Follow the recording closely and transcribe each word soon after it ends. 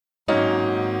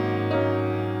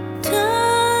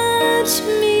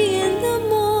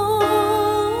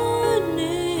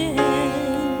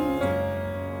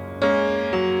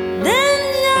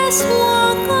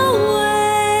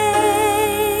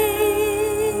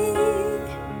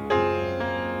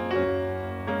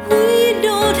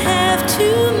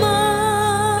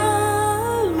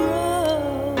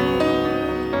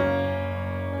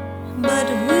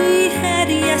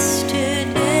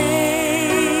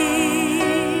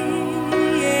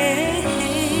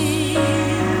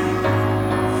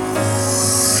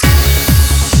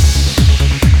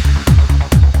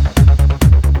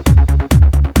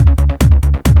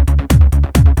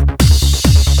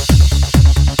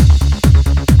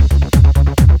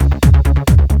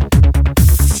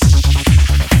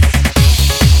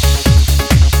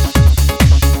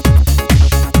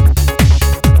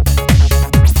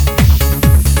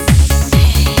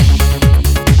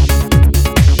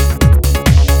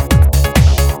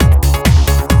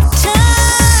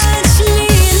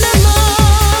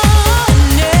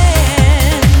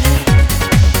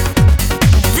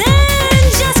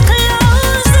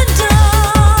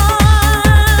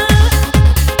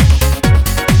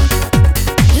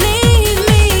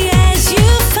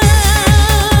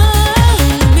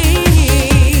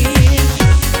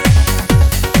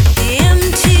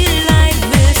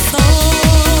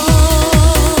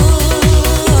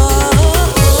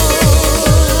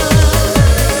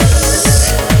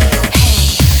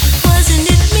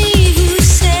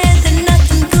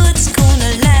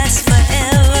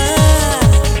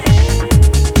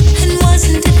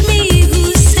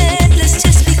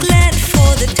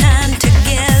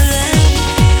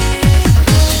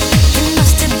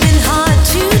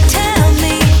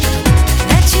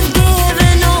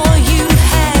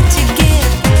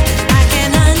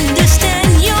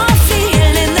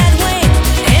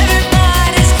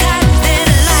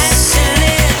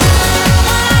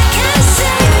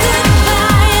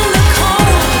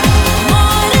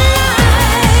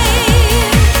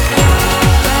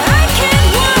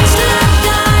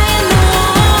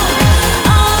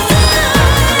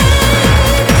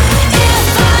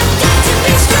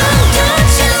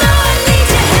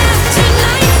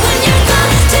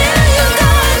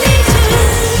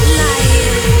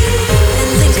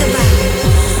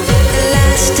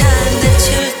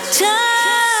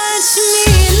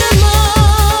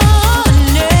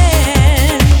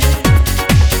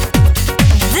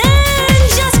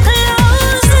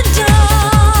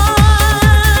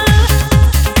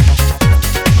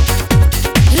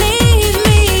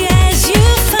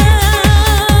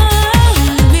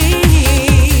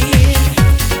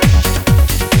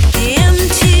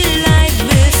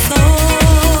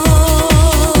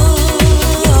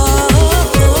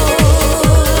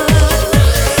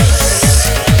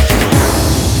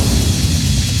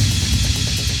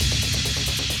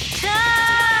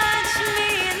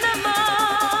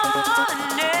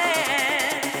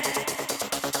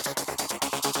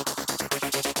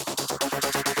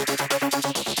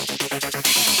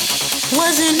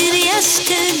Wasn't it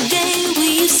yesterday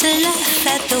we used to laugh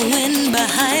at the wind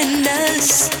behind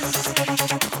us?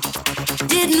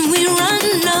 Didn't we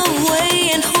run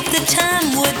away and hope the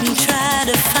time wouldn't try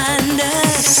to find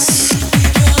us?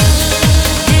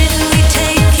 Didn't we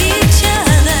take each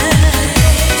other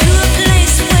to a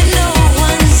place where no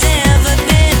one's ever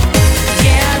been?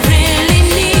 Yeah, I really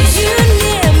need you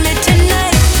near me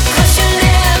tonight, 'cause you'll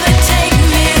never take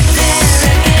me there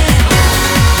again.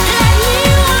 Let me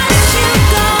watch you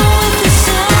go with the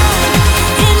sun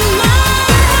in my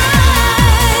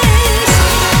eyes.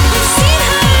 We've seen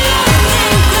how love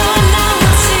can grow, now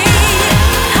we'll see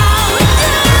how it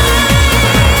dies.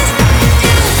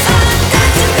 If I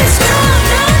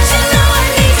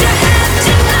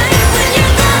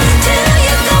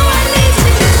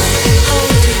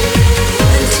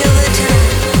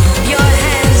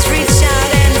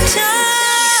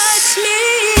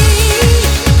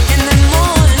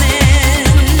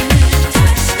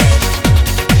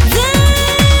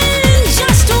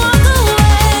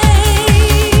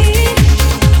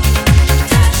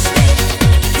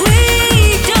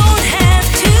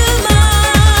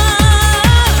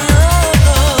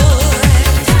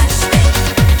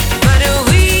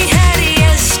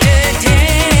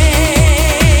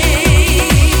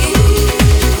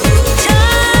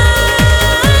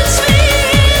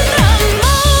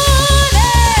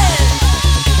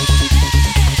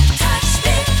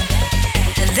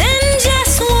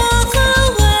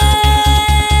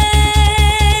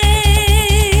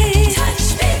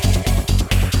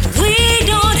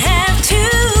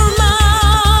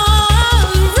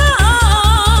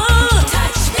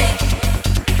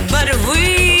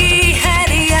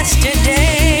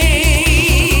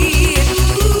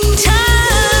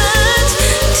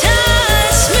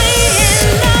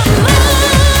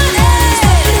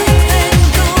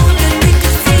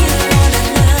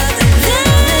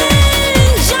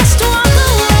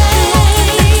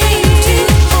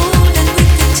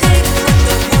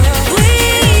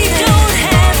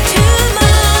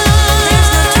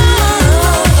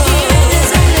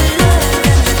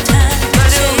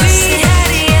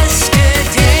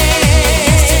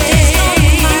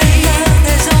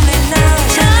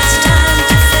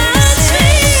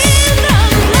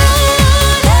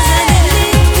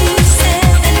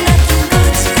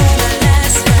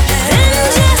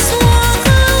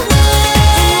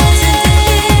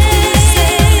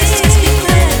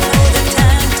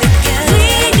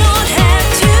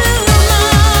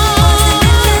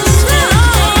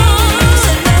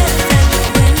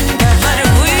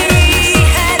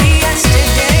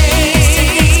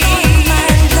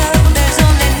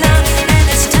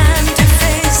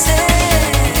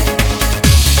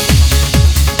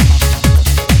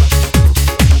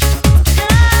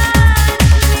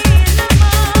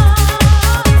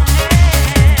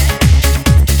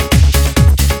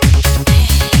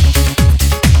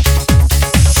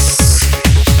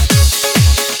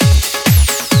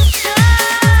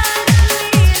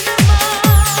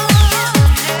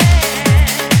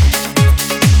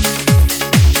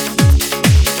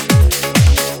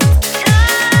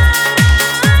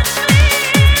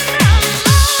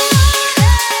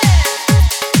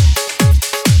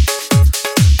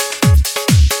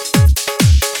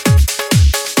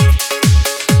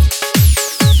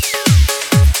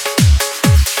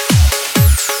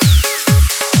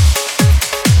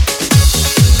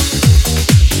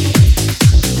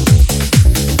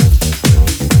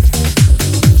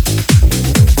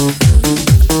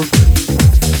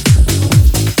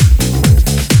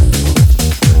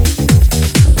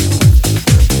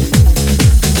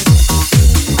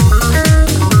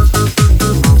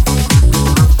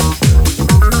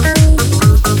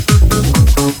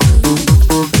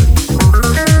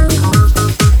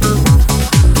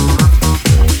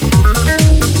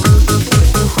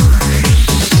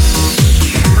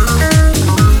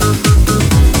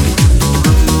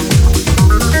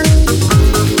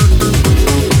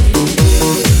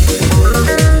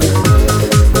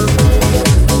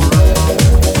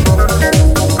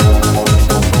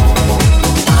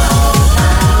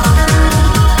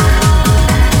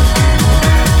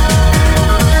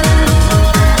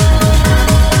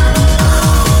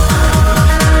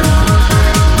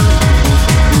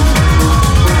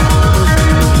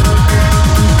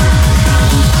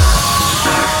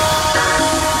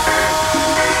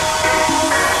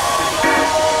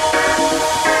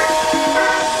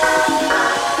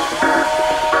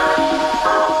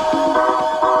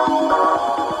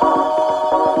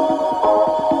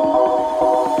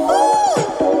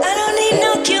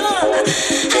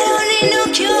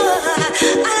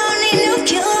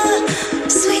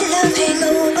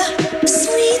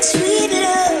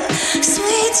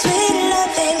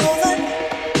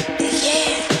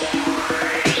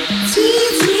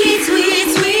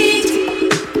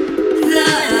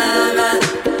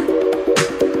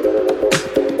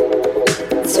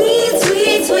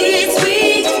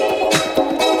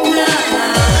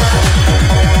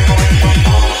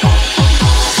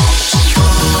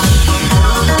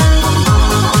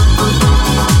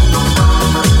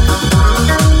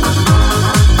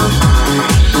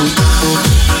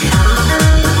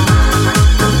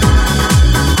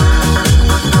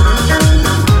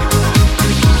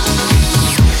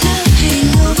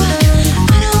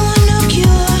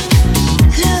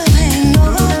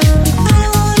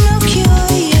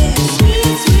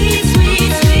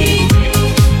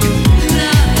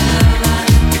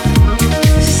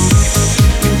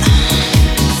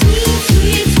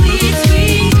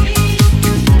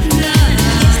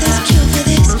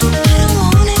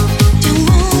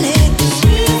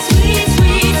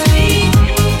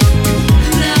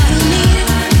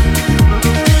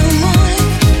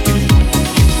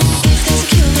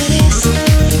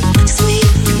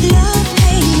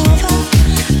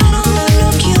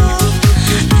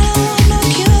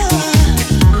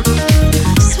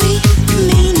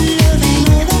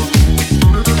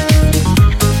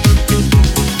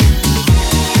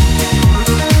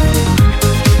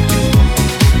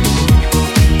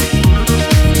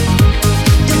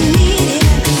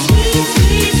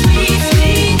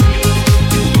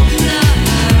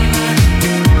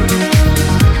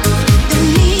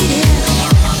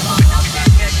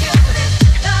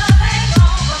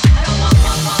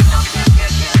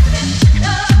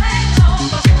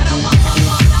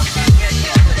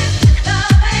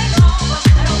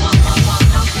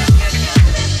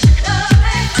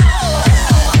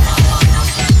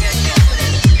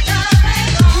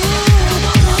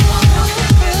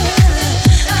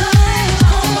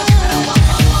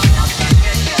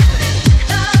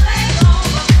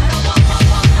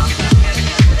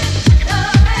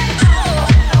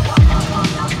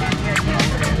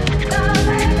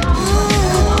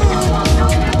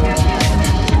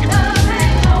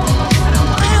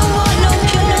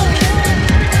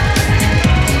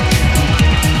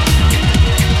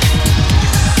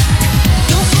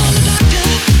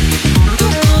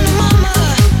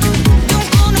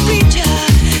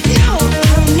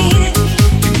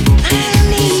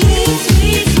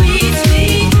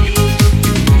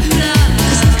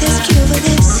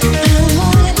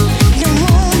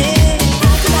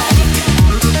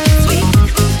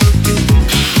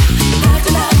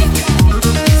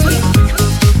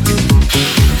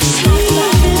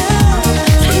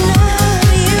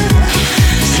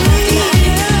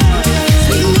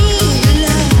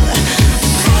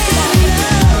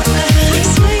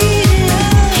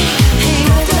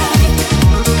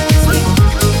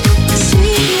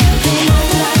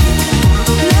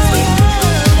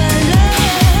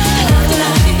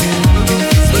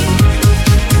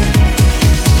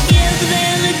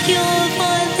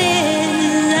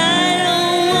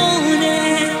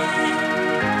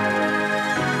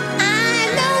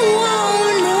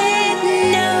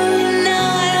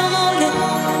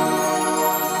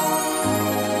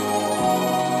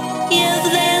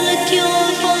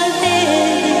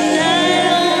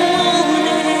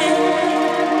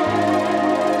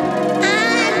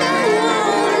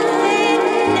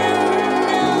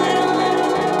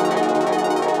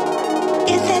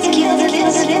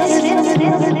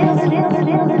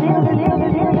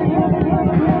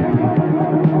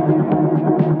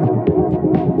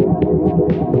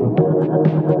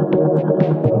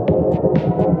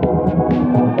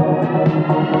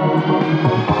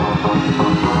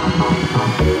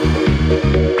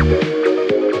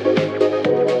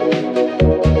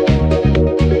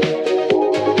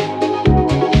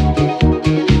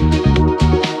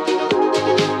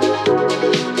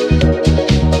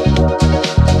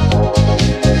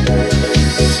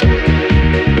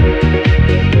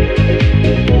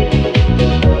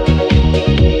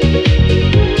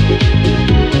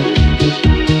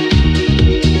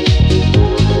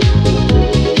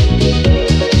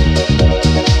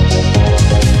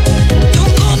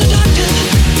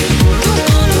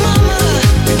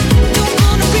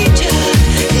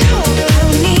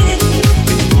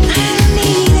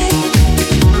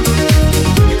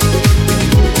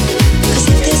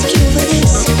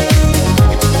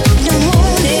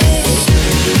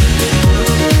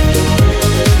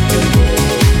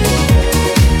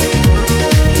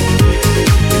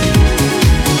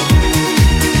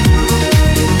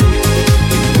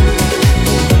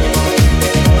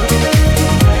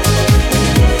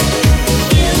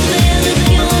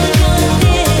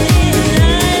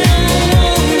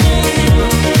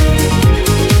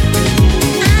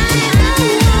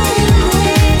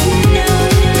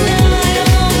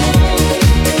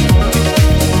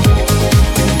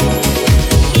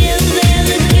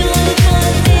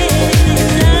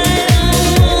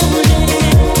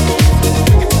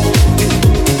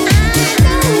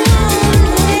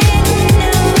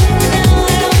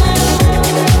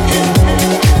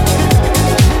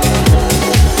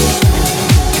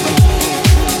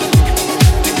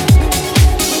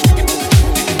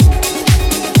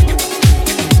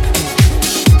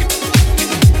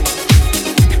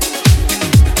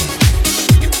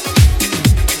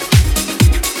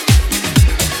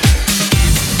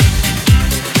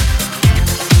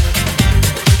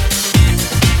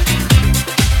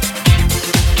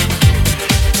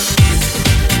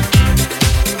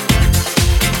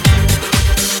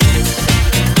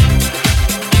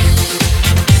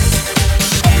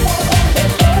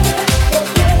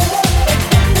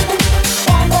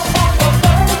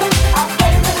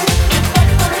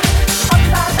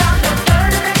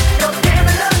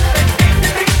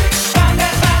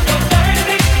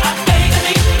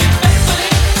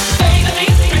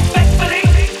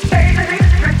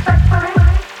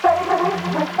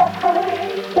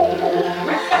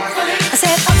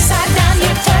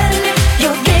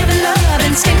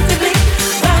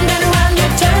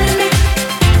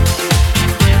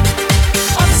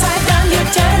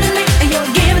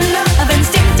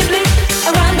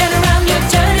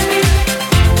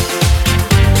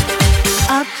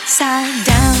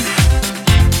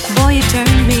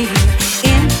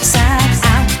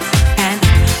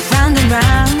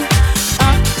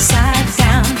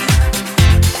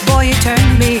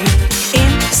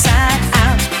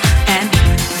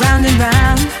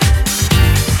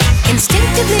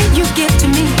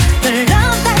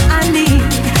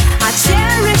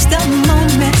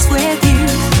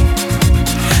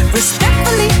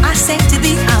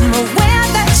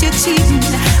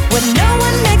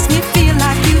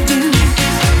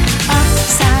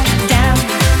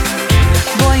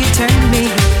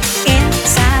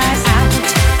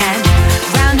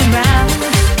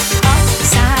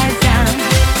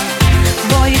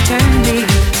turn me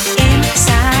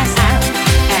inside out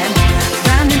and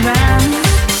round.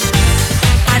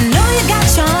 I know you got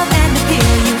charm and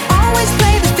appeal, you always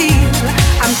play the field.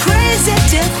 I'm crazy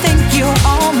to think you're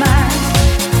all mine.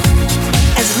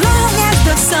 As long as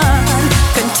the sun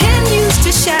continues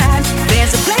to shine,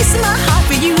 there's a place in my heart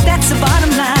for you, that's the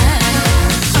bottom line.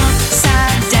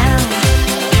 Upside down,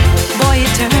 boy, you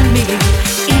turn me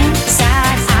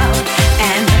inside out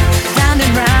and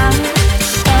round.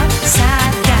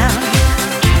 Upside down,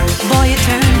 boy, you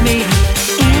turn me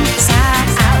inside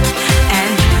out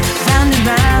and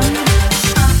round.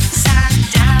 Upside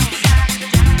down,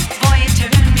 boy, you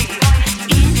turn me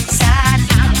inside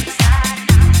out.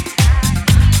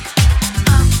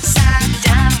 Upside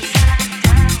down,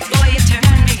 boy, you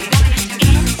turn me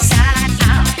inside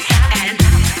out and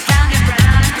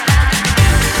round.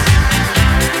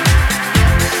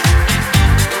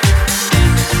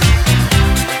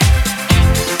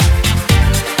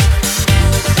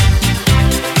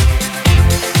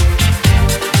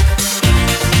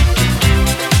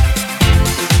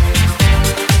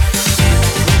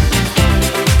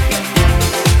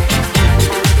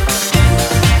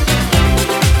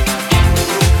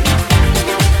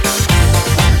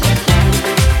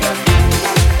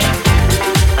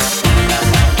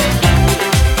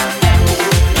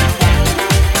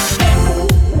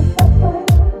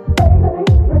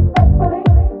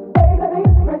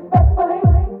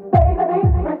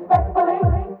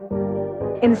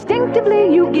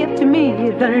 Instinctively you give to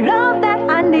me the love that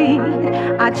I need.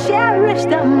 I cherish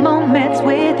the moments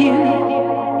with you.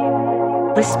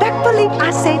 Respectfully I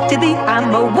say to thee,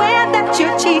 I'm aware that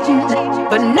you're cheating,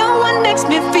 but no one makes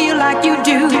me feel like you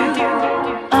do.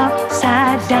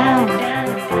 Upside down,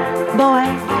 boy,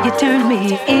 you turn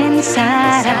me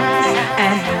inside out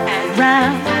and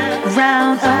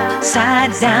round,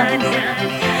 upside down.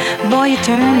 Boy, you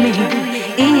turn me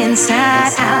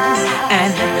inside out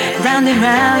and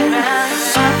round,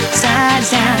 upside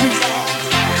down.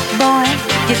 Boy,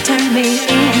 you turn me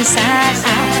inside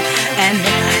out and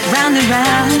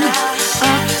round,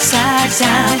 upside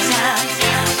down.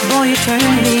 Boy, you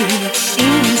turn me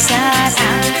inside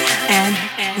out and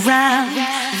round,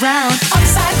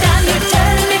 upside down. You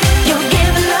turn me, you're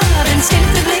giving love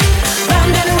instinctively.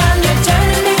 Round and round, you're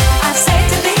turning me. I say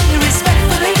to thee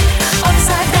respectfully,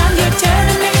 upside down, you're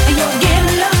turning me. You're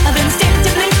giving love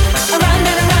instinctively. Around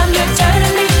and around, you're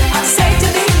turning me. I say to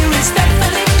thee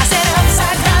respectfully. I said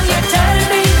upside down, you're turning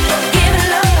me. Giving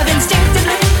love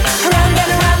instinctively. Around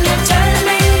and around, you're turning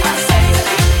me. I say to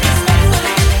thee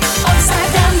respectfully. Upside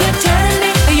down, you're turning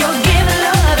me. You're giving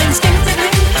love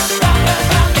instinctively. Round and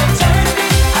around, you're turning me.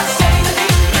 I say to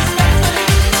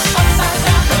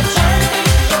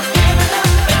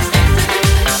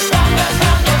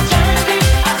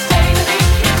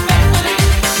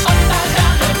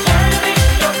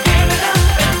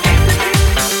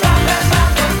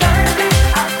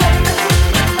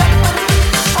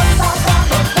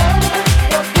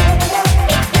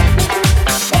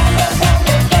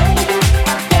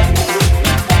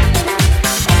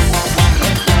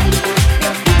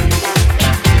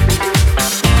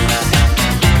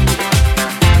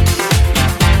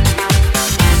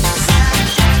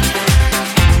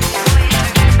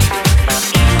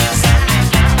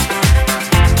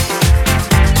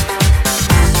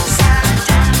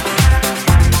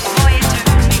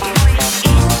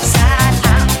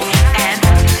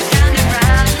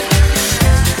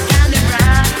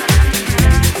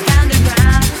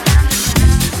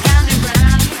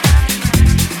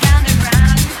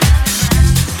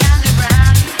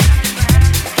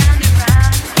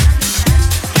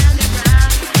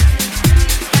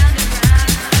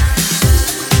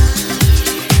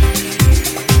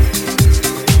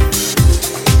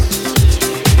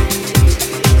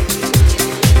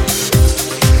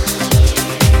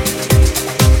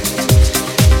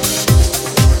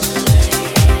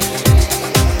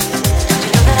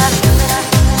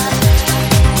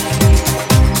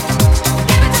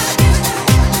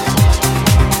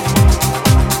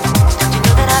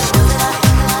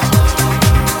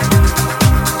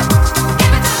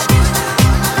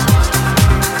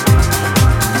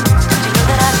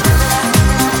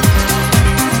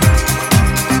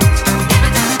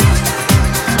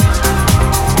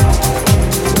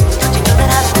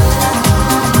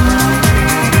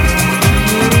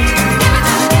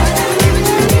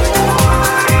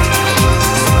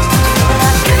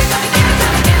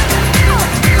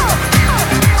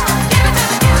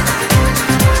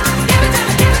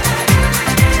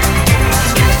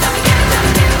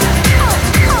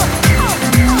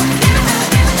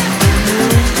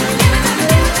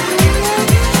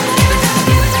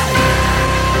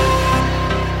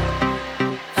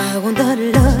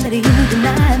the love that you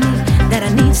deny me, that I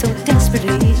need so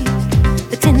desperately.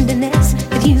 The tenderness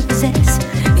that you possess,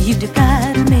 you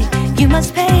deprive me. You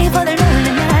must pay for the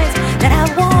lonely nights that I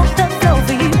walk the floor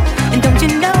for you. And don't you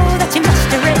know that you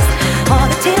must erase all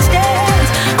the tear stains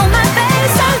on my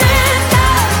face?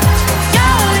 Surrender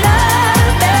your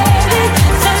love, baby.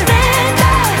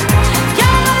 Surrender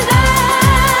your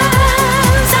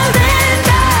love.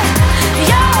 Surrender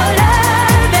your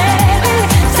love, baby.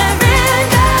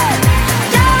 Surrender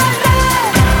your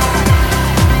love.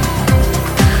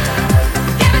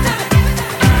 Give it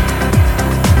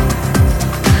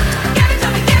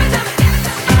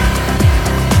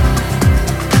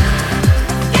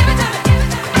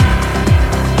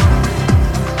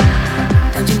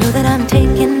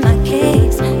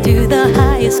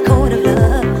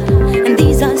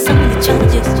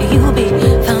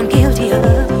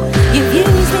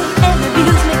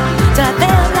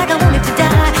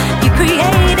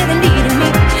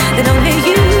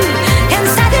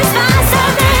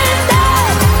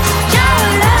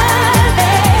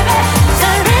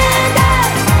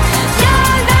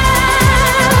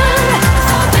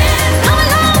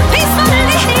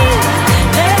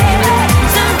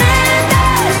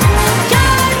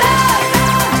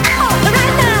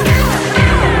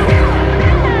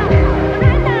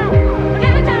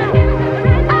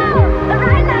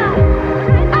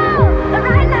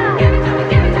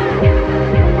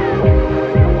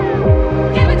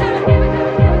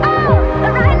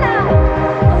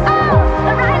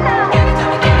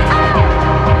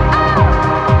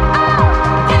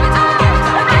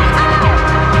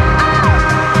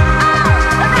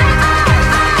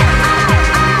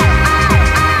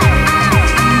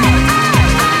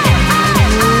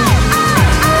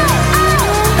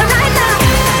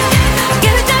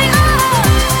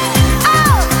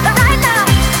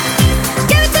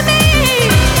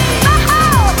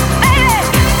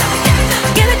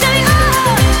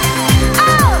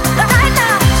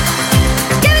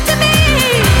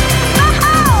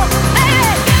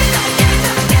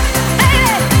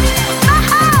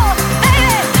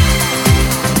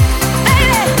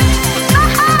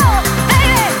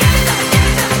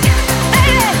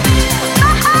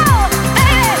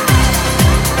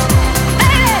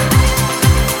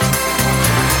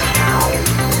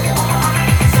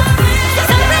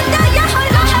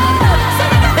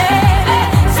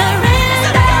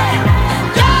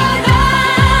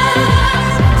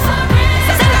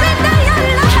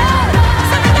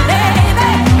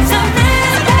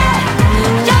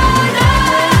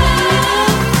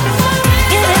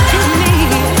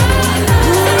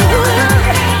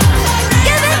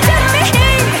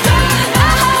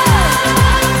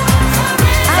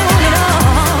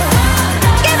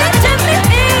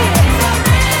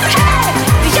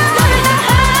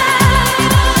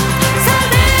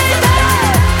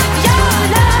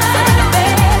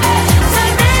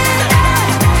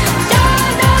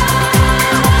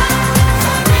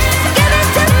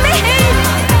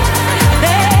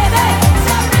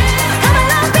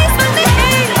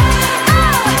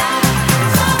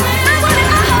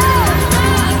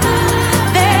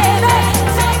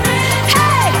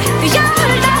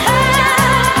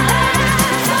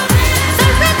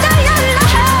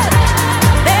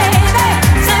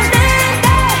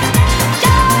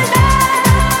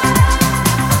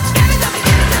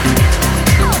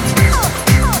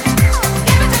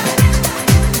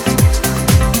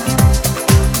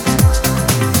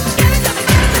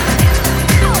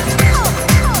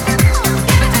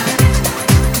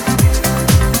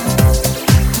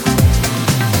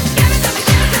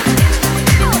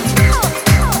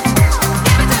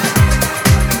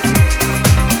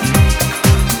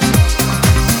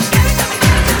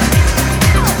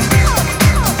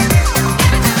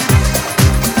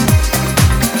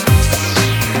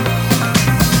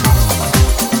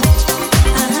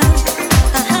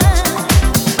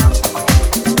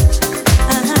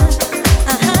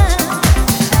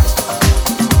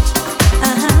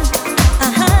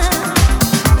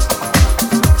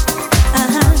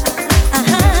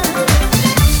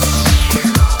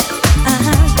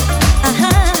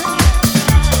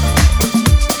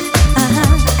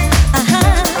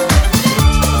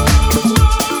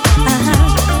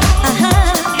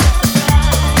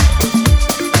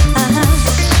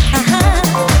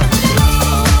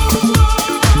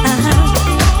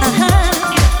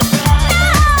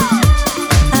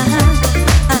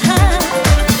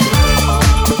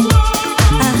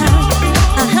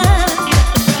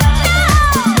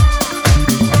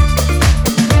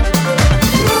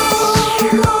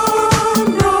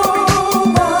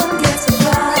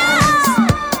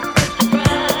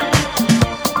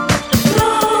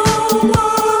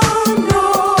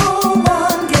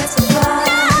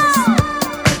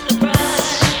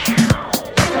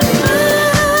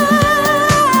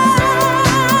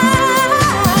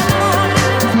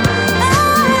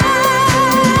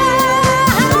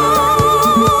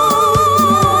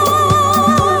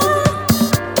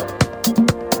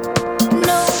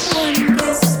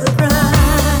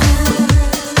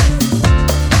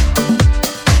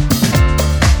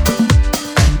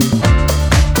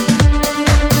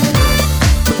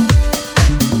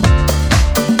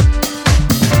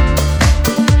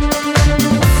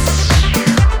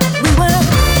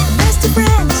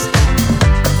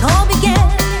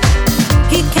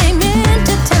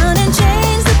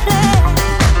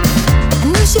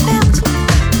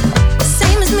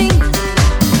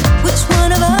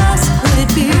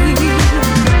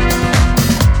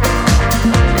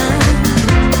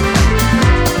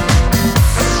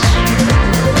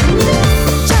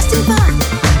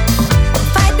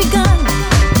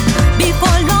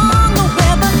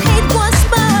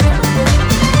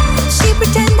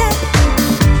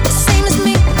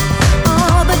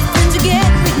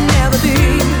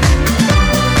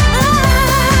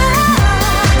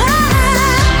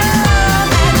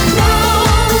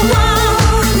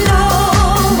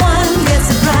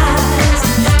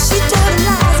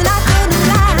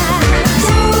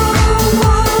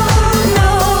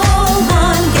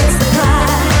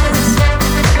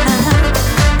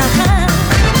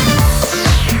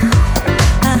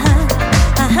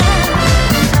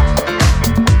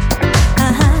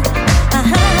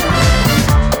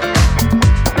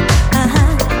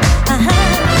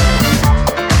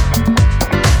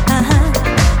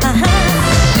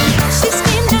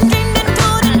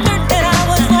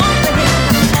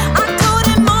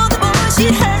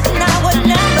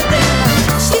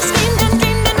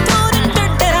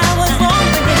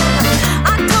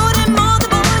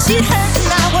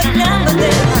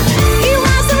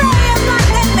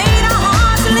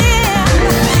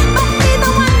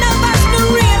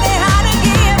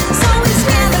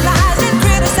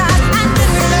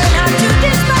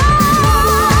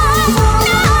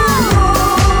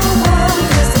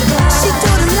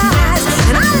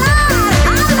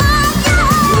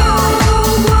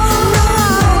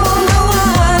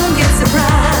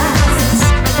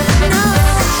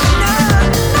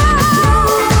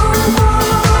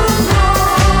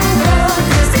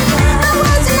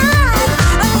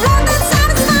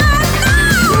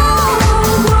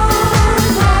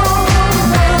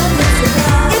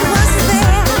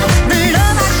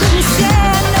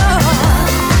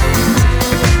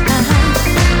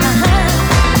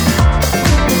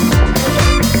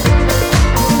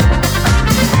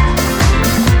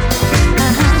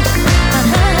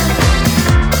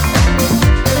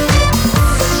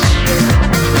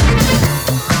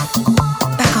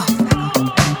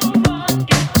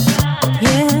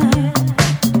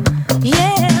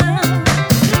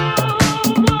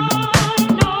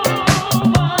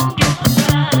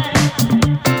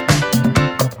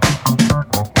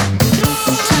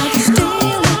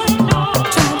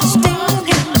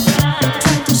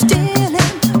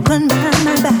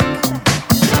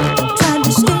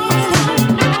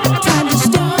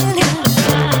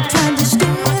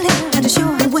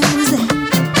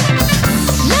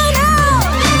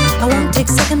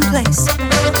take second place.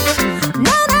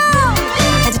 No, no,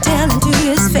 had to tell him to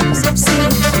his face. See,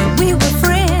 we were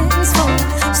friends for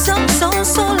so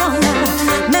long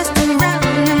now. Messed around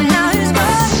and now he's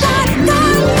gone, gone,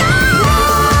 gone, gone.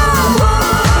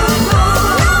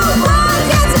 No one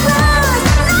gets around.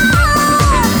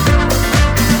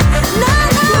 No,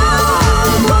 no, no one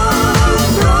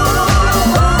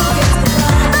gets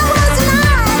around. There was a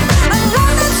night, a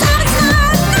lonely Saturday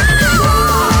night.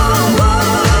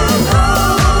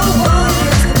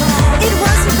 It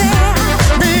wasn't there,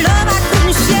 the love I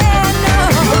couldn't share. No.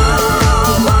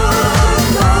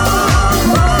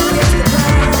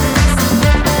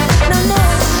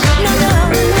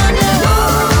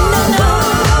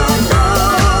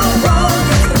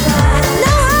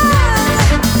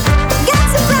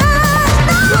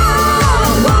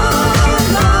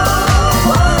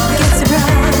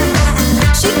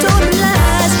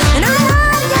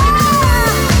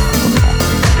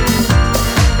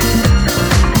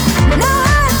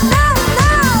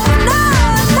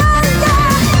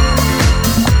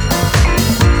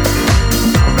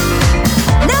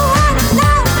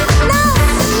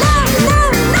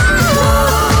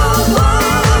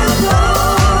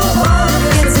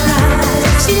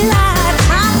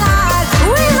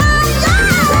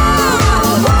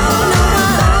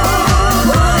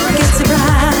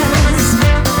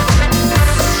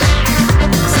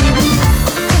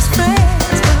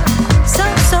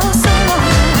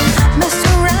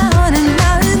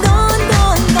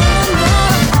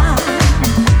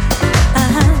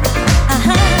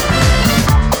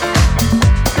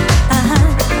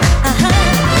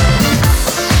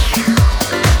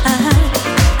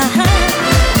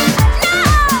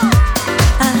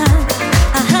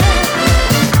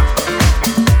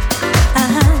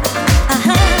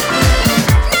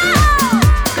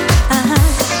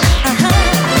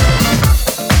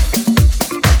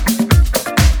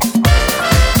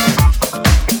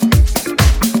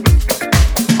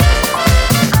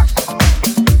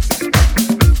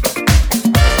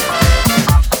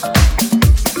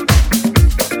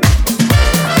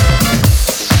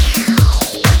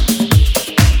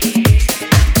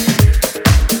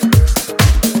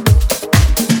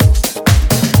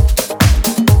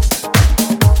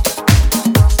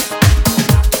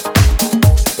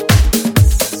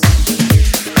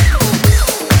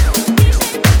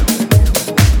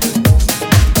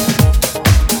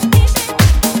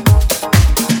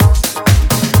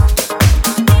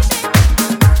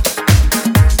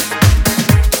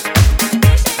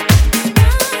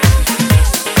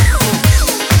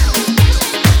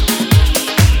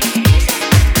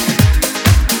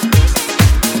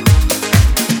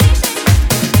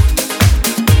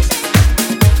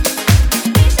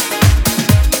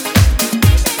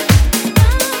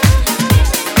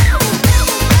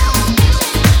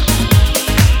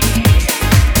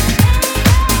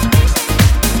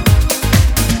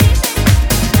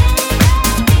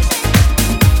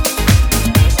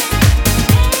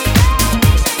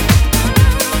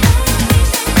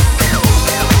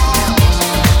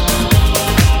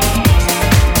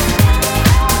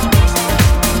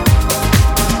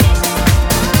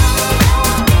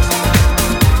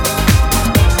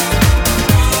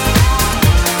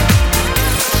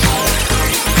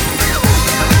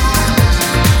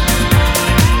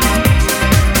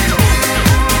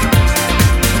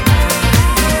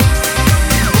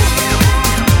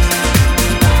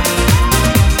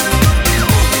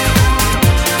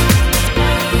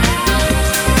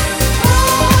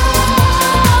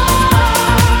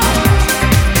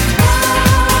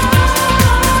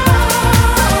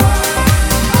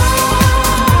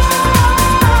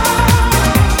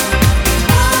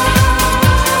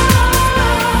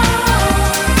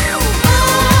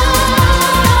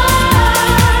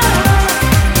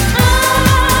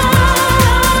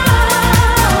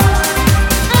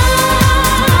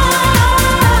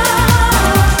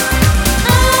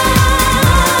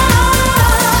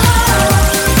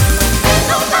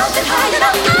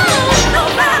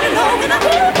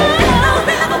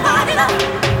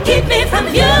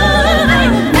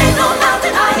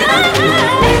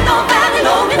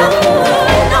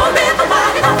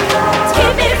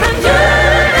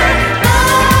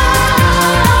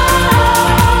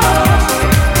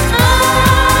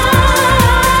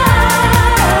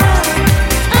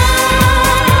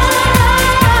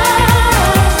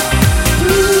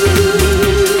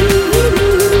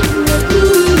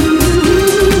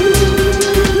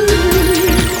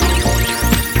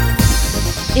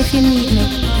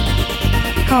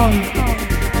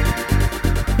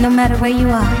 No matter where you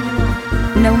are,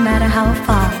 no matter how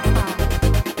far,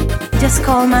 just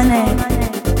call my name.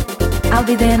 I'll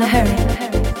be there in a hurry.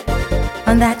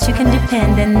 On that you can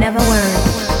depend and never worry.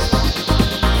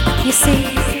 You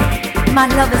see, my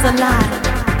love is alive.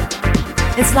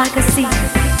 It's like a seed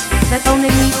that only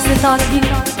meets the thought of you,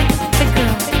 the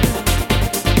girl.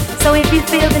 So if you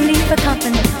feel the need for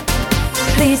company,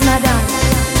 please, my darling,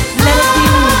 let it be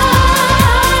me.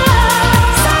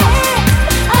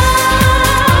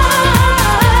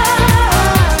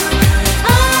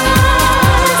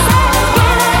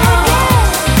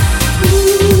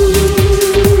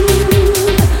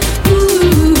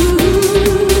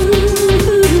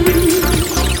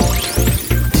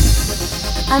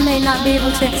 I may not be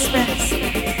able to express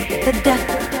the depth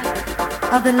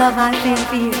of the love I feel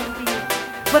for you,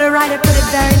 but a writer put it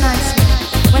very nicely.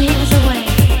 When he was away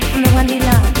from the one he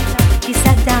loved, he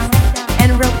sat down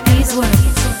and wrote these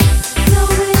words. No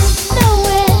rain, no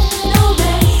rain, no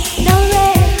rain, no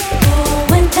rain.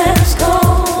 Winter's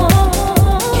cold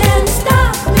can't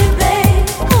stop me, babe.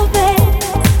 Oh, baby,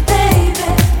 baby,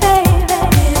 baby,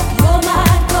 if you're my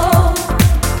goal.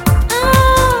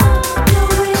 No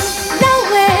rain, no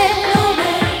rain, no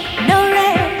rain, no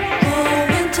rain. Oh,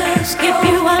 winter's cold. If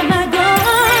you are my goal.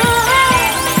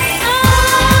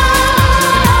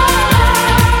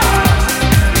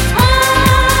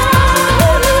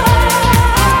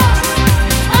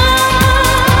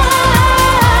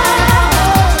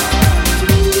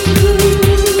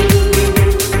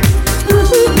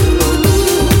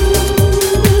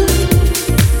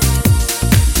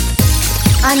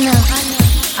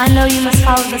 I know you must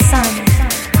follow the sun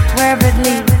wherever it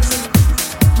leads.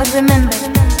 But remember,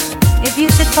 if you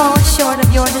should fall short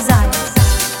of your desires,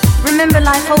 remember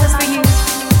life holds for you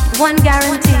one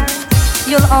guarantee: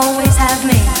 you'll always have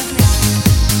me.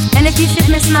 And if you should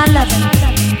miss my loving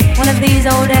one of these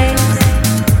old days,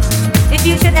 if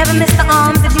you should ever miss the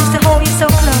arms that used to hold you so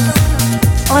close,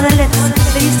 or the lips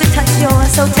that used to touch yours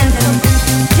so tenderly,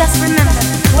 just remember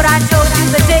what I told you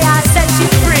the day I set you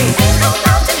free. Ain't no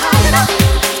mountain high enough.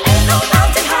 Ain't no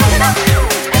mountain high enough.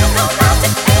 Ain't no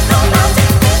mountain, ain't no mountain,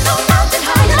 ain't no mountain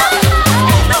high enough.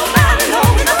 Ain't no valley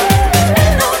long enough.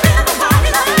 Ain't no river wide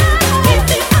enough. Keep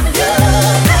me from you,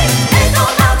 babe. Ain't no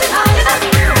mountain high enough.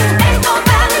 Ain't no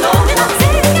valley long enough.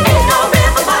 Ain't no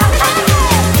river wide enough.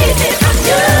 Keep me from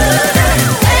you,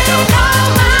 babe. Ain't no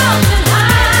mountain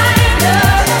high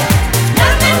enough.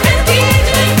 Nothing can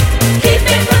keep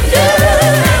me from you.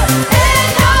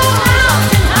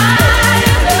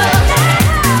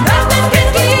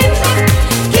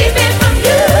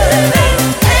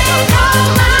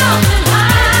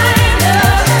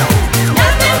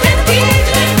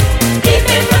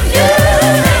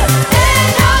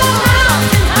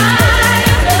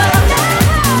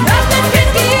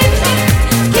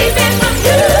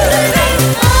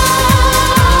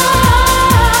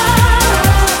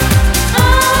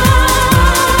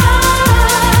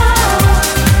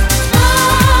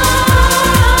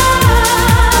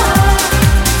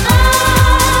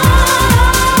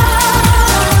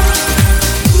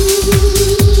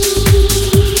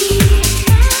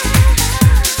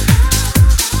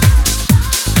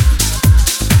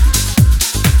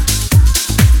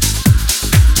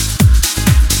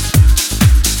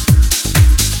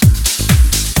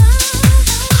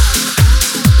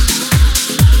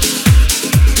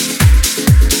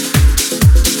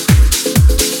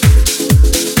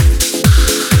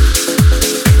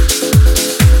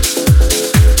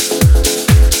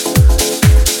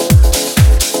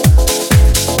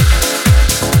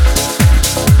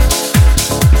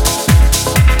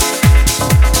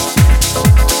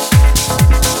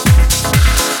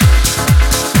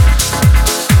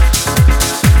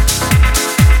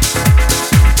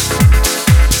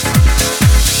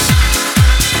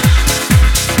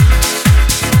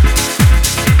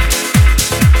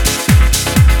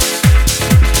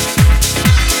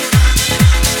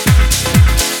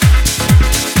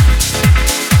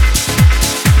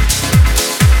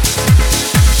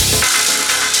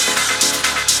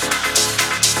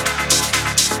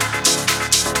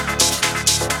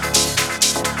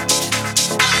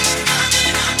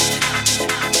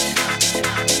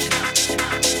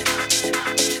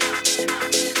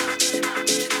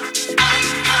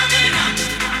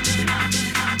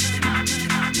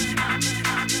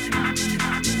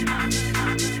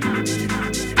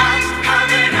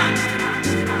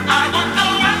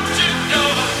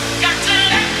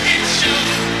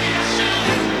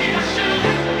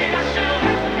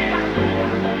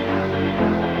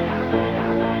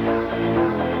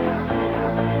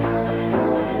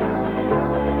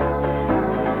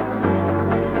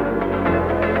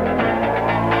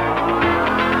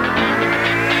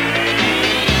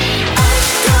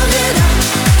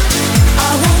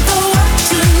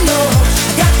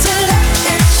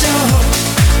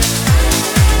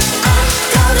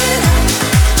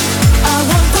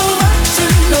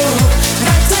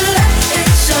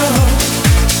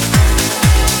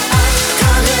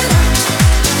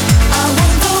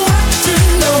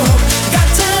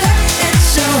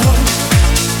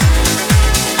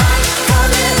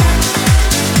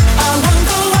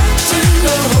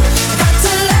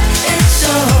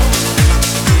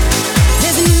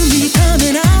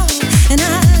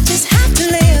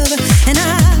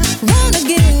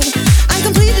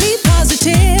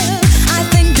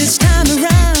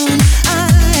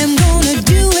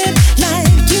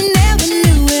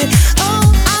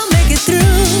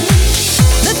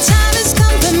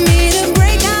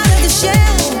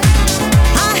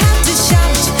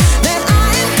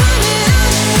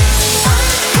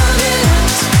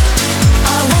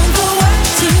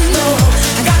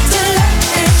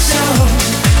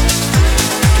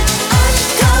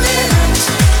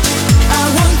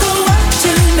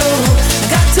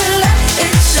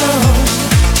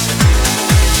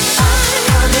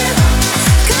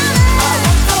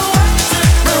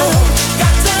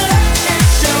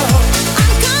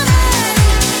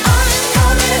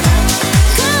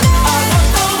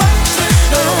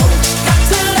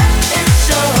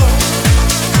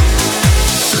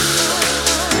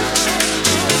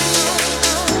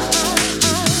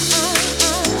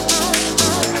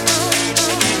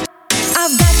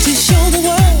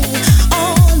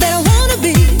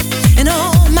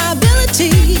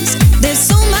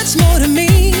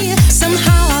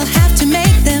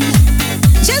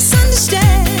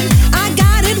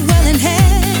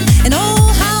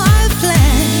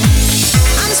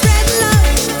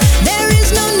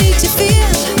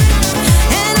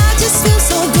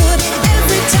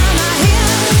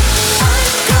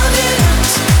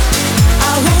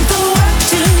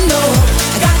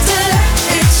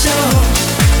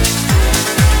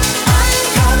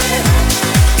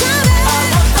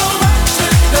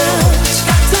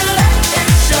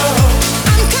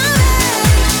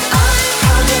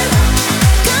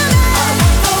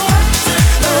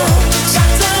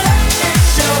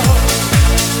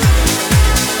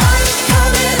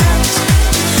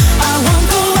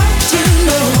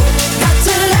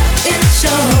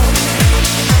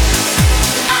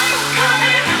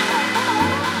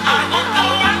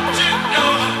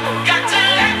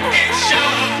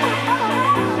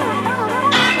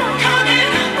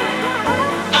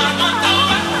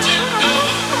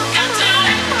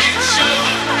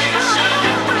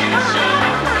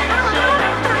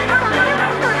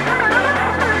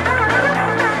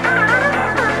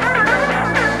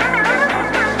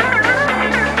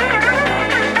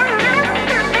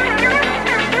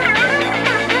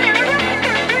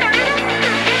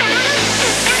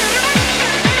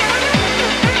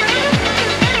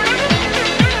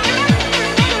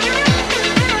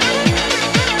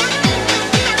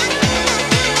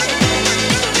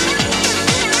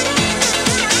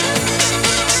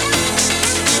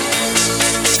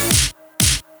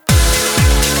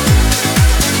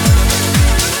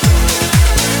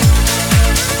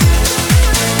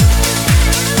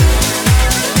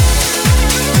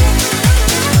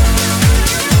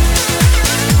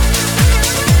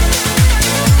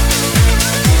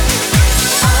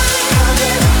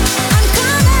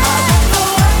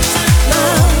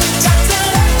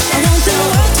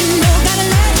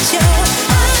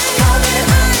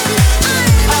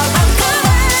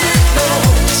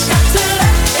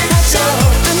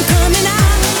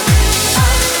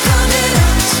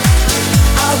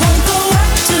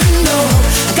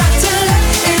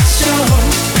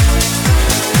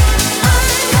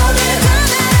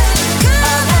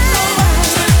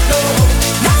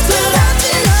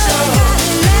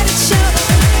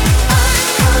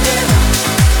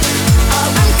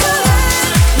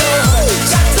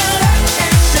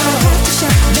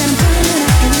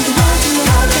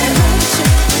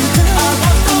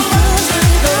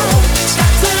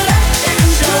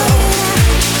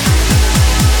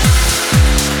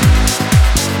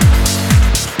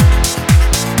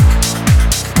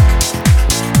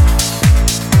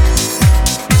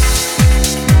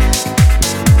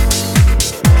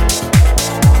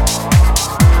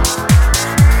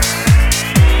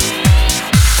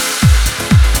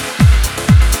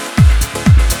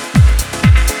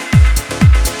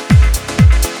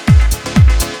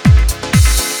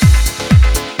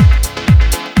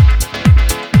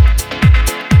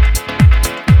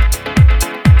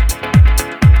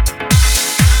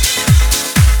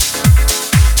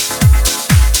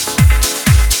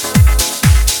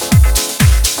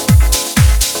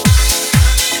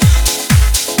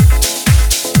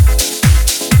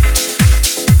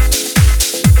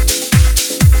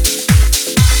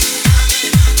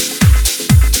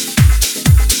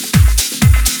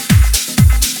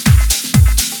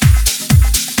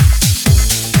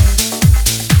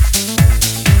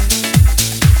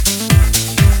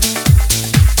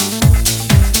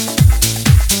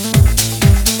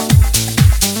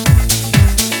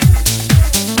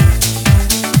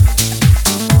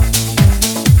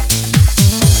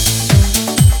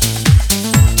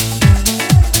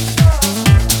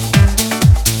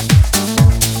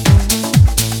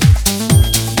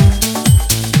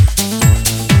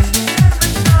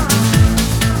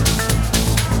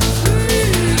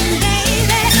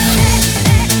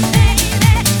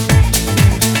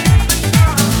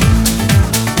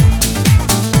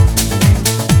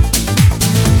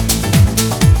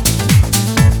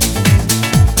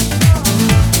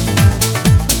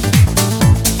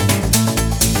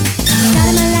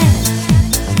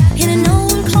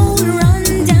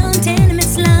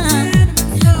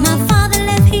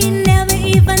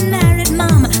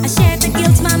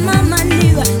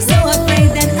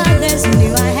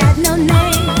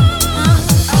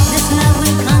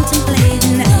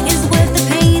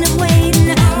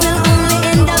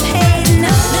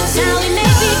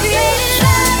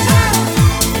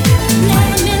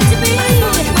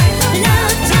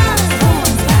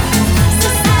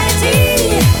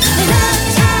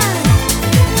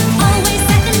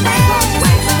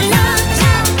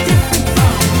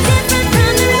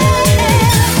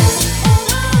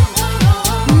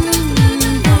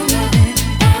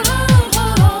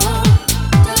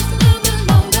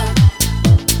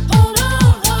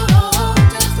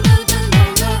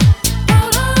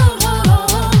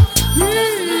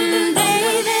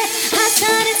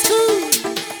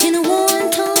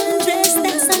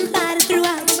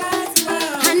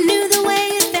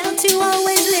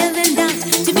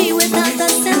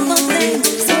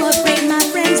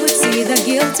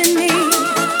 question me.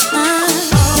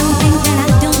 Don't think that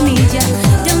I don't need ya.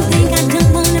 Don't think I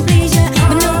don't wanna please ya.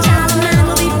 But no child of mine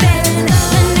will be better than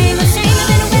the name of shame. I've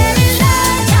been wearing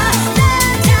love child,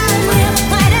 never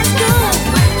quite as good.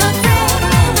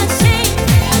 Afraid, ashamed,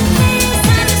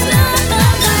 misunderstood. But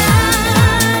I always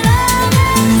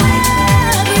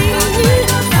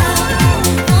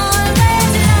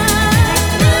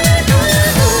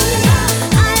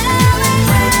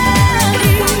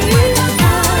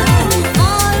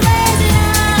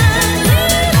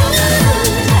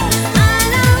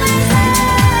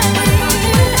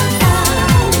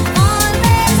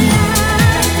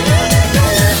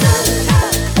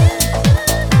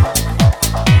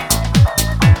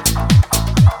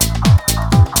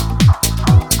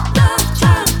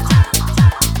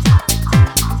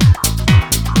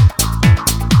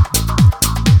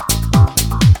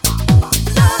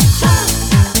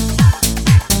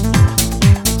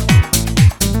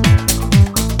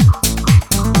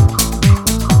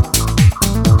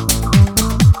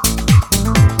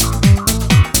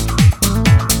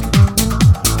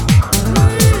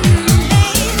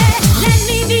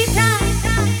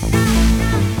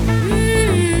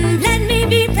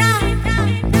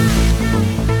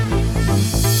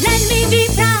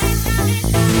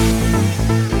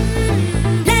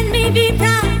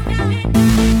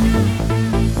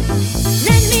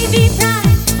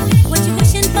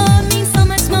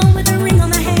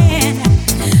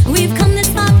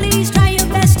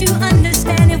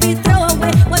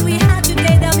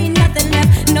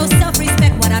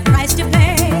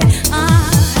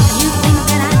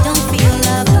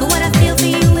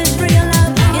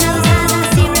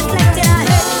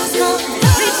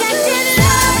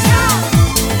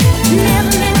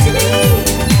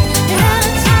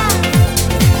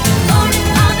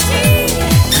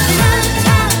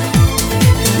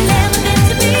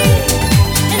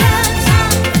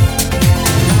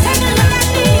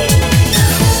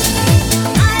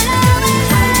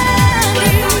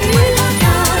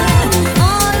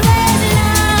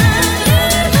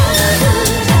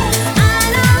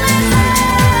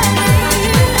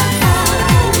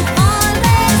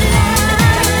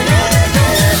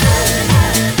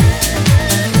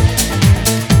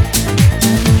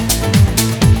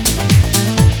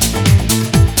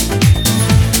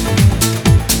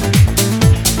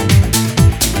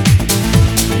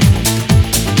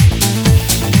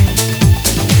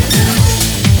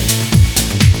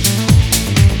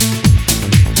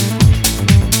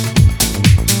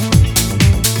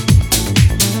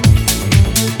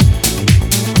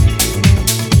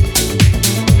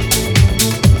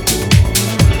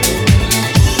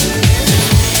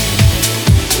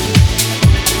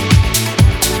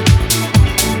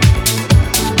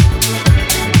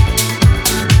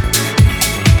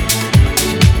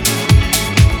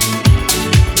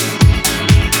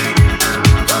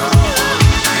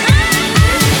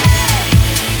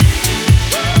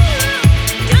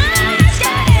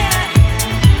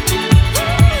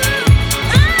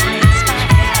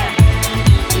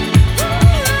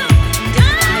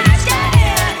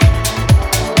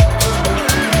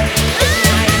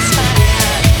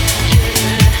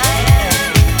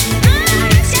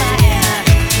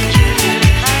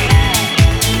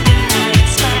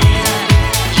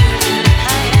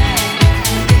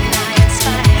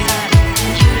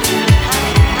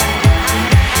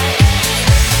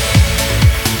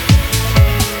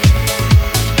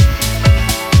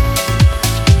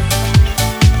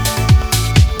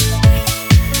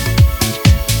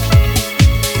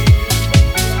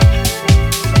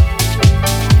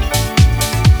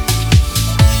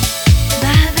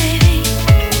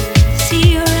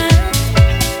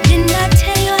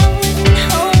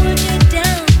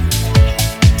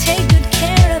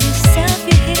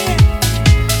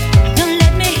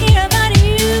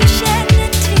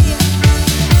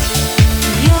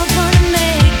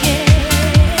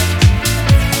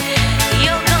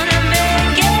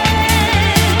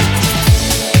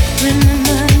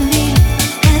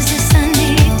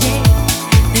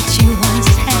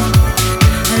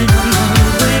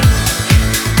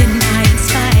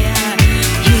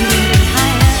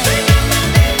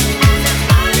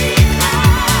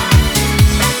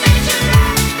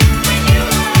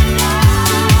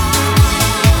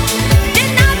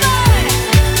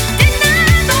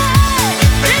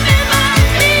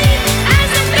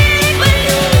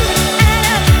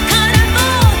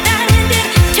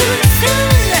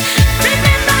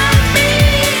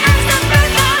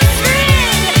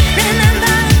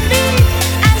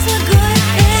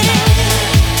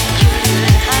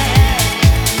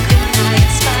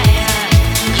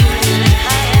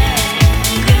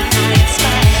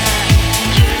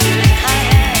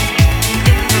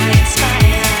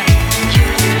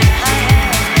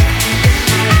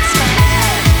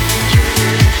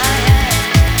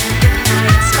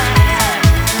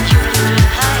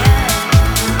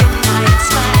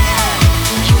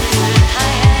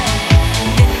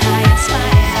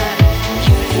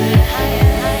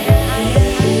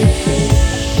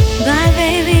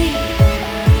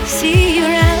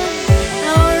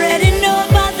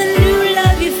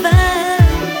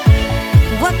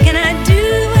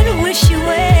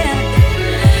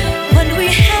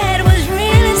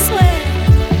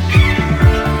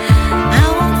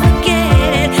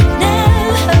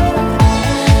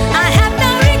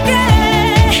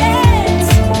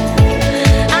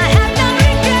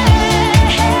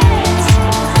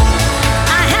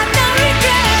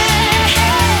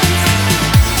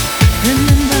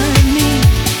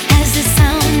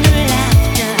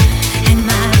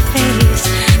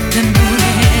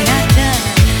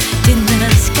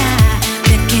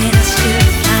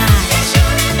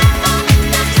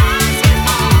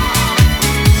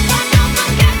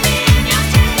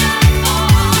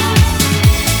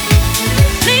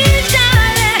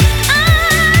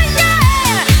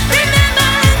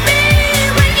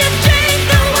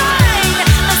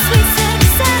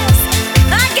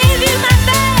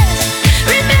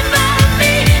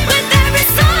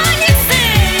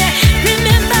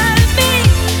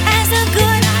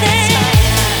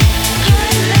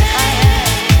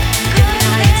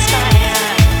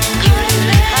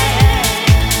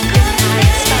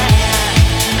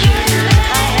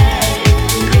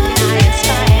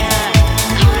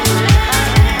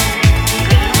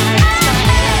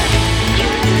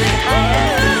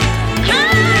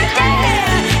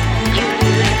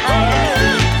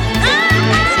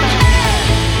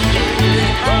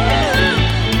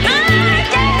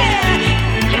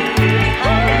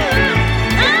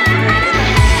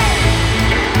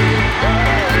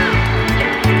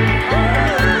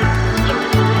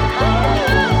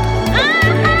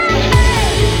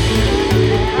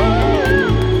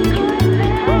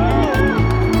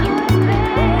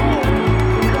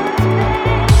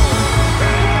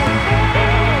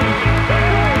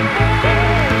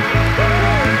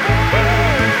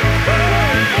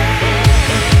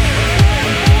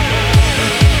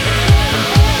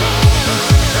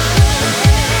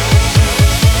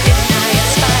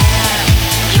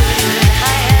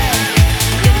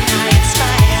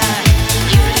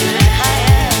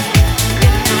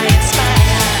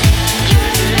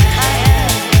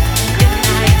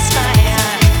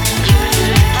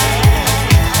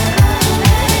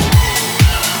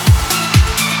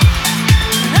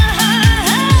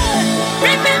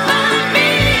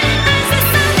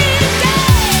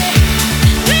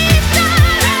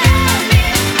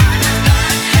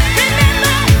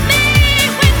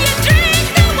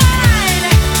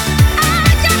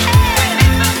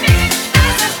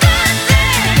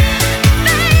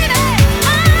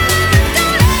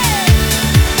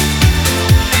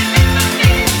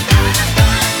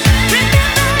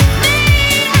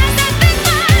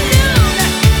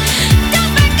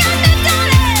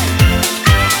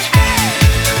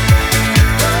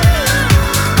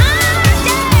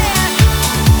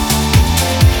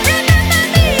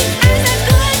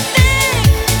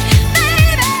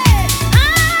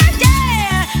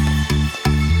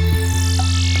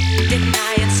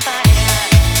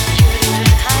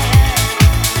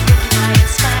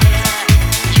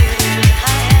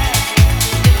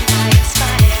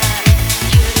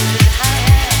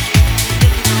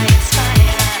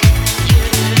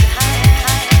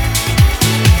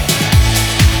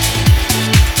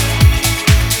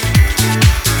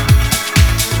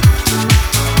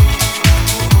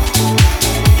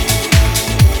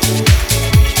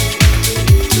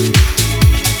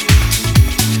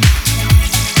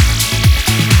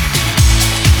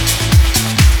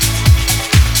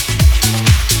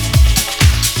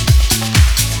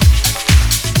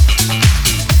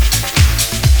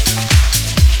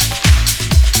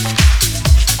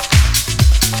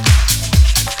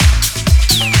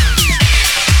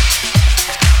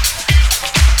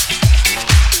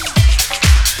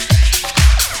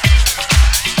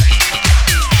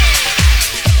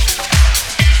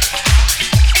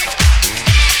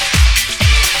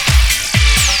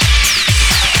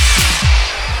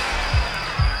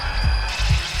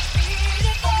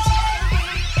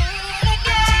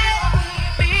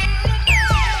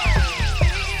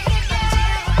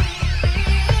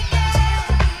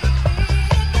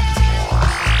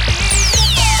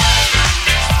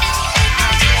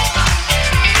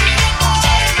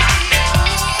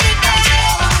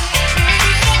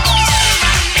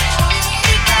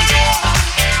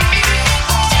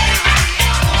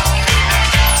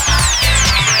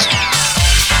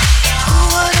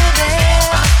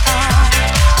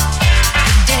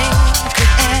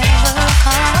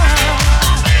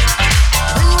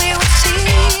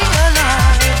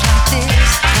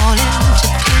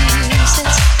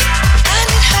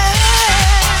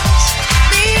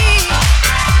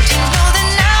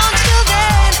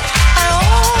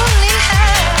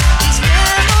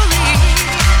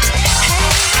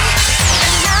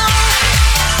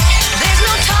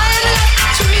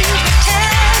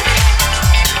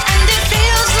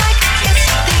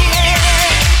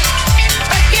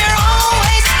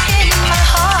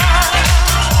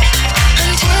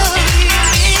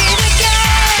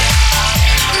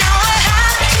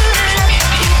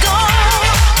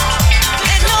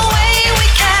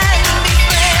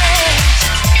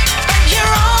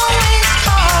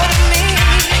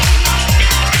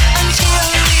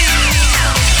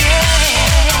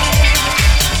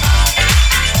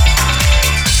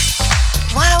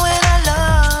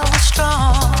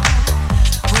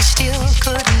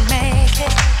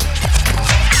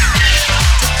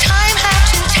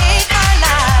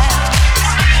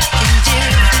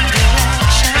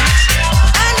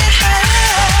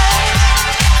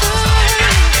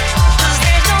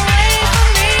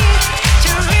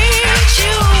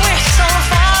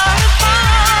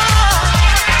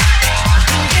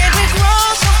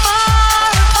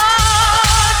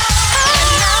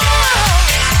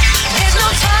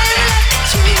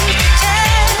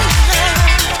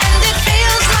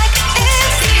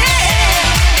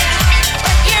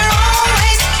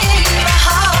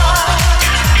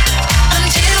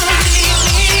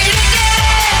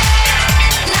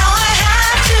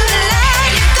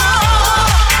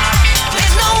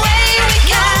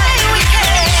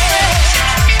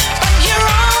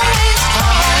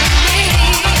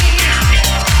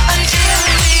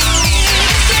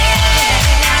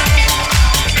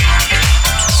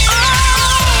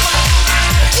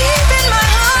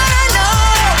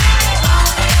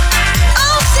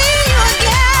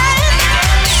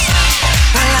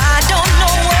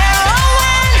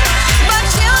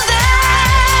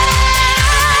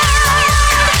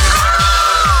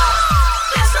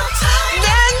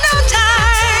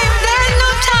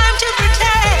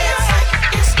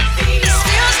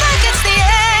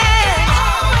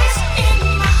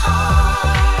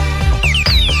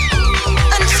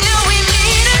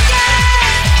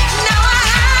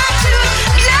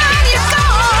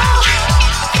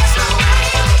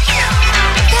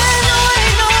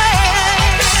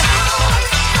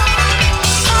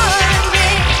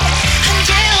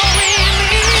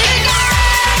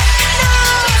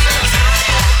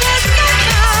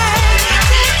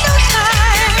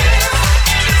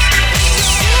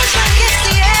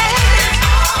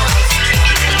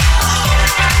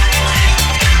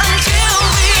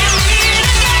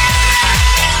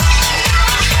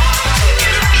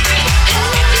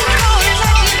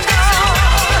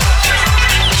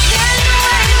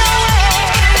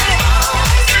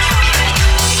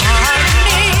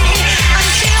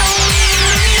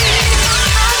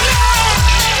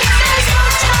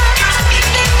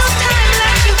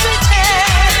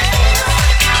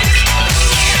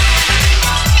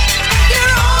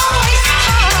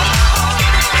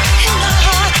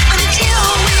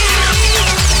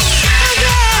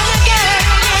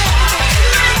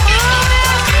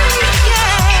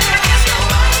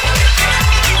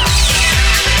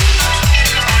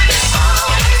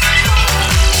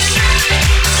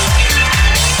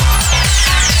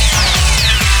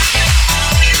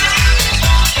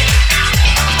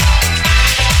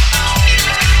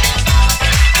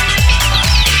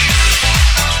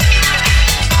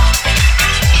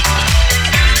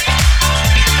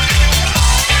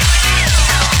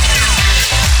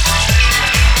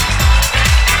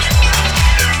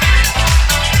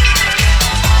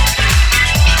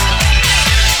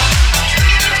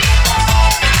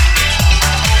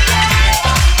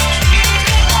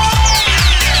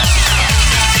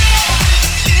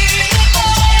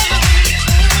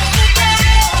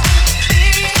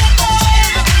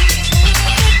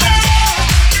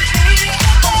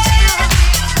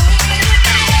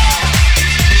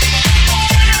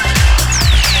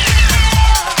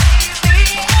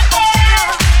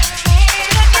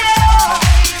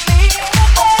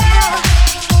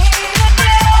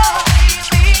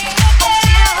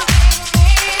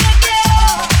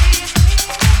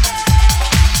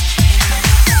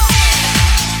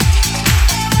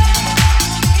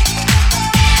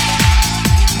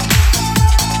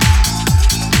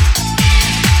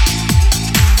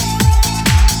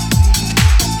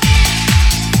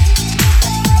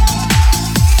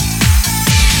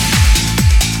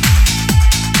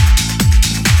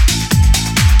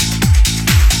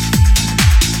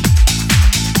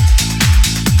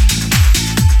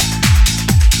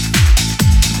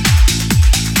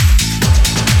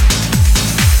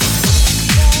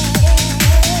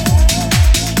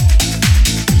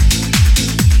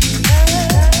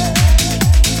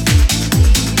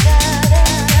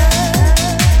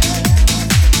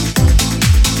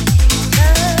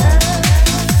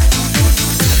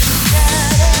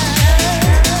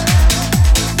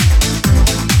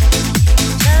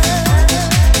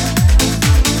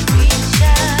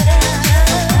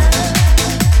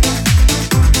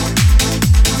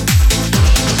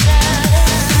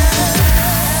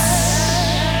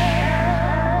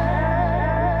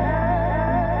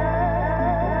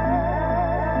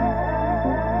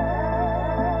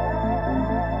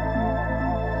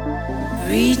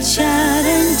Reach out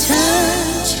and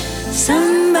touch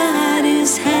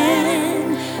somebody's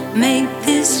hand. Make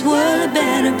this world a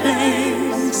better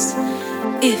place.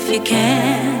 If you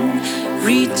can,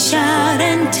 reach out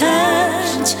and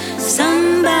touch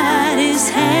somebody's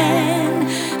hand.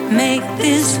 Make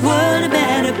this world a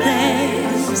better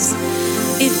place.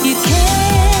 If you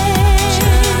can,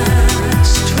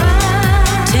 just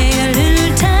try. Take a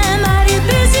little time out of your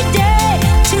busy day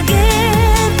to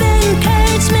give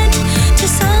encouragement to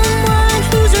someone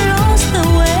who's lost the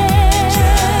way.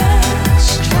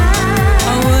 Just try.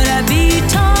 Or would I be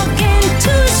talking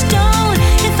to a stone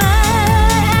if I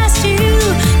asked you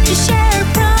to share a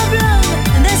problem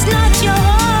that's not your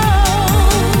own?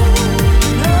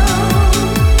 No,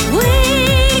 we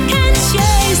can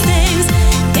change things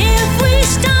if we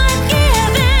start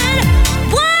giving.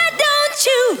 Why don't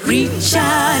you reach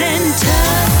out and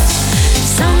touch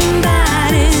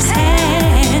somebody's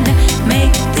hand?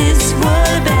 Make this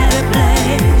world a better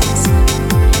place.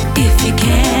 If you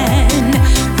can,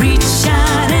 reach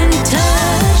out and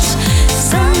touch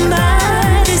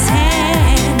somebody's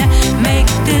hand. Make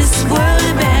this world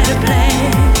a better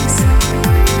place.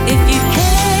 If you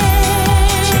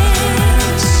can,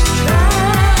 just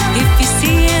try. If you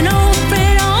see an old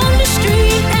friend on the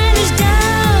street and he's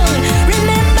down,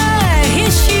 remember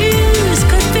his shoes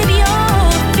could fit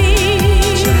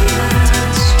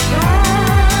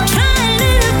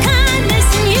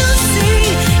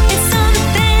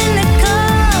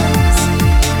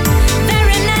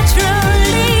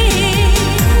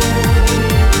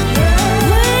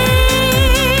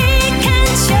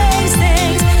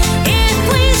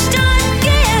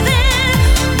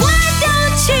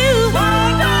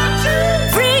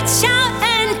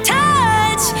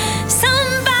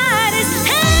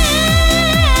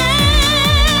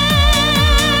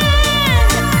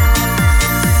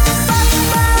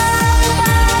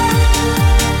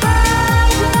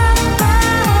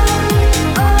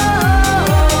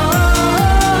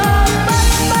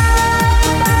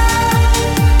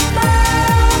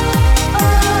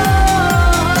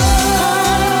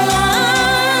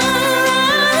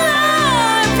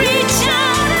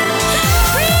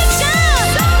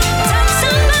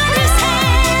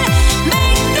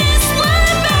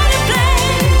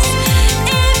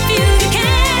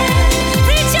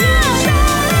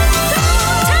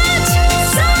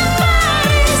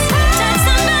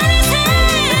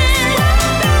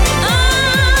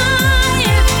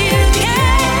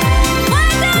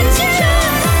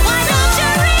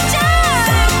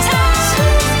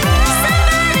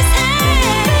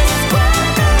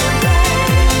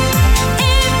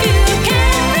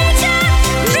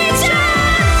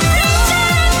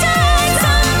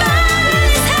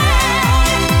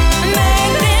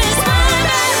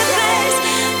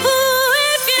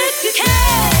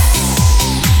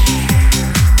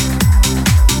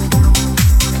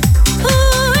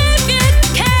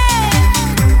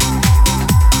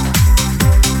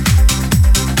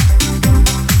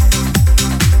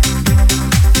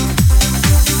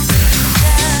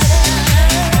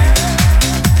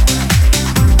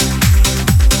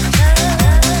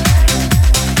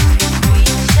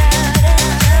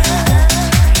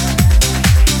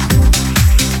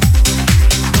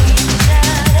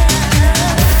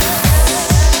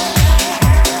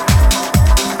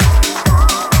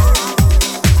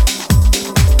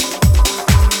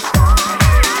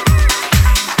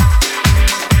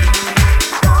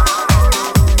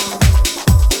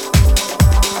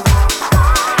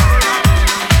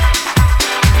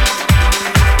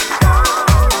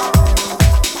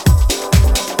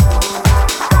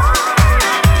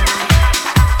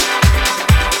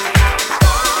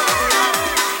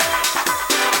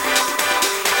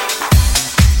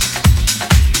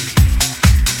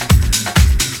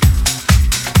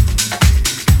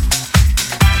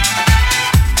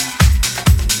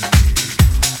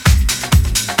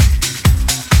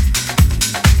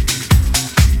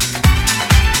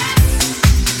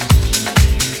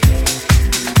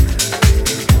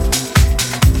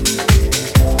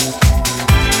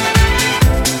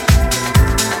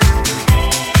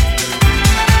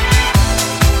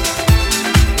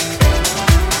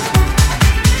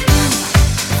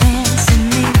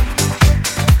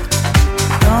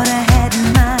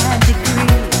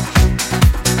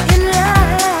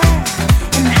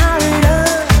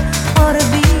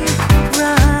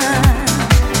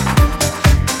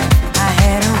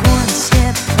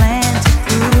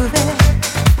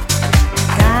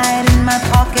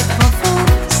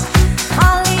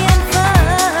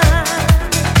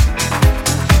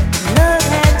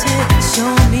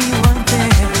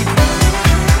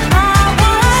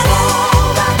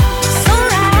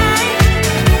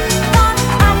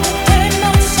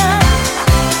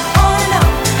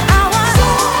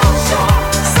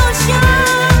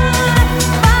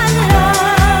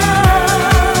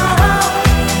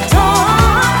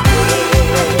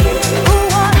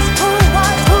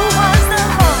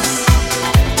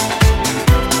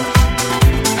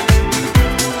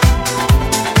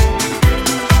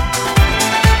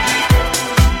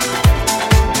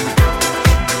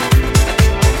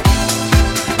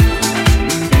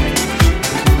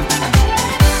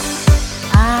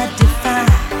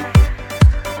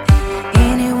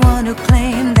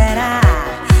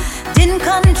in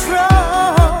control.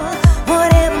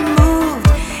 Whatever moved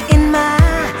in my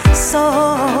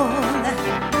soul,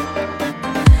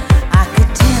 I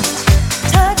could tempt,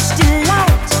 touch,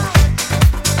 delight,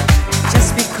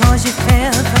 just because you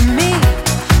fell for me.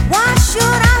 Why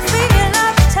should I feel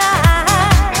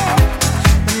uptight?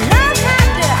 But love had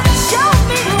to show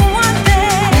me one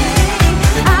thing.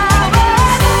 I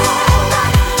was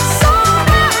so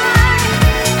right,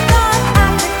 thought I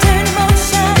could turn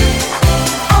emotion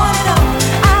on and on.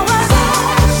 I was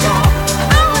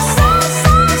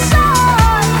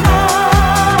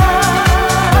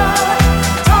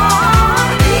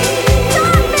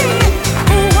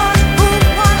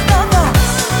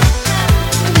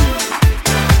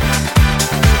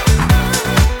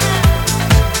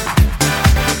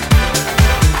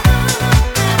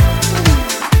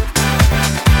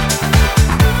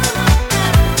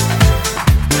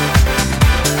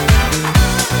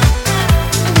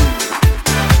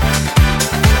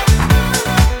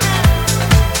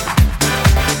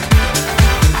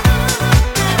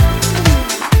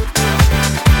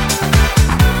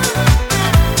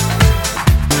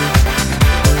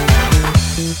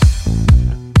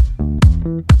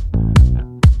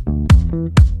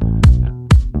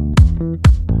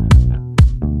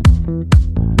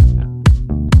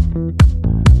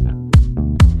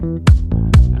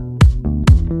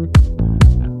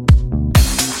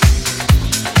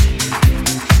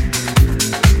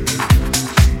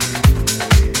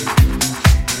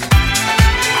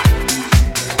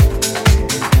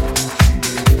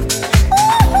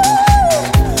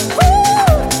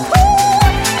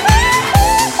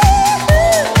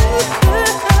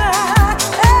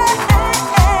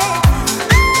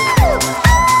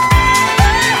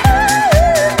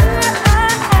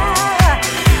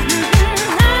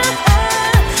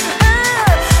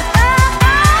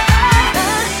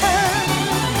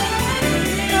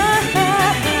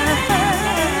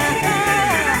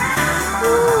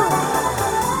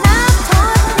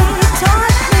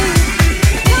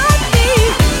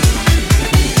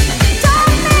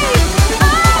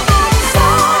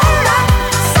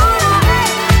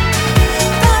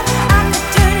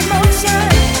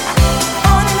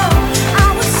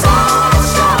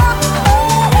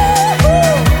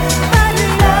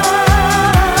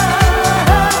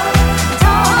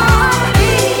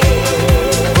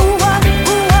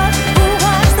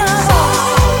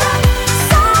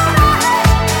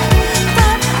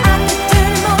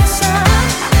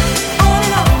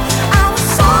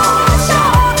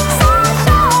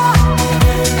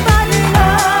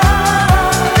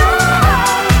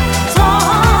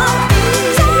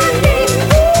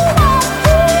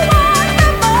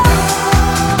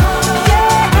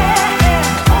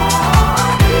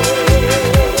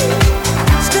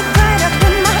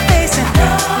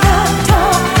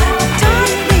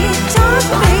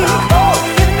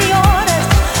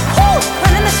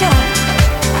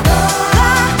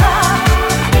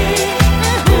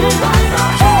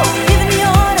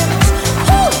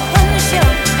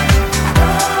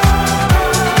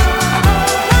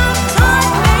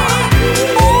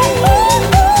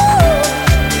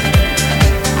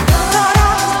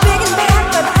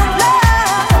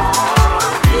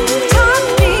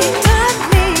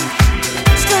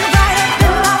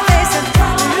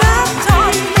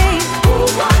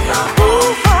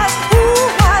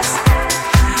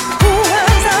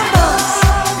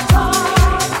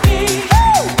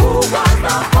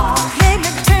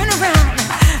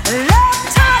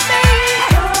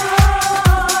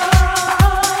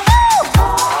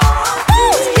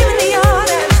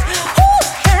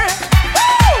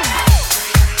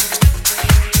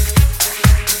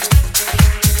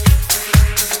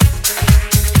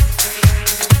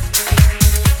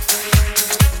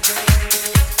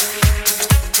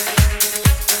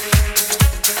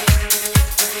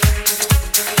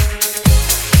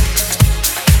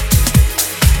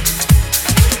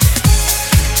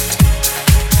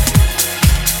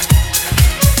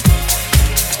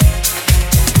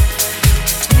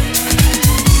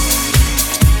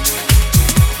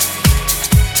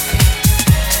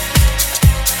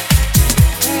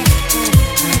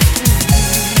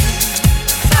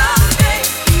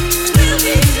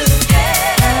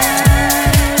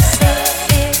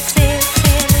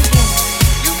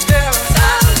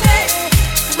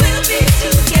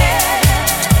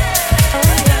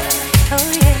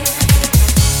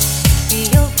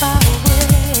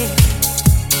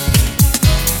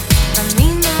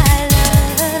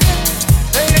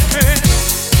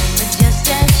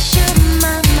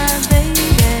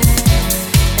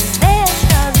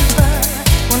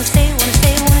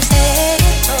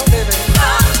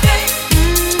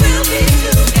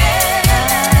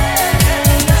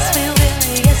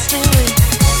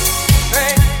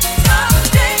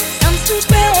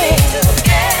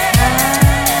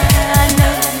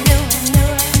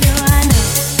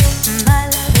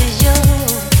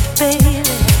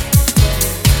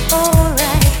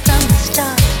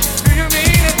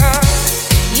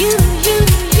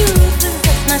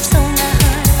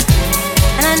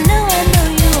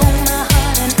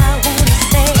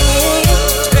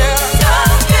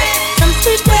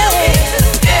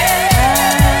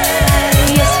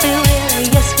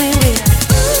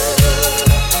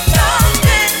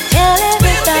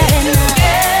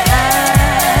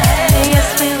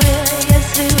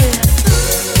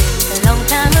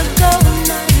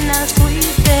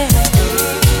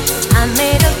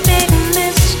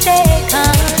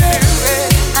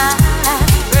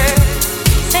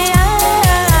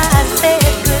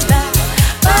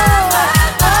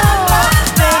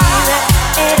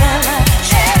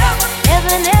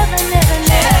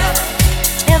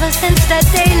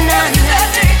that day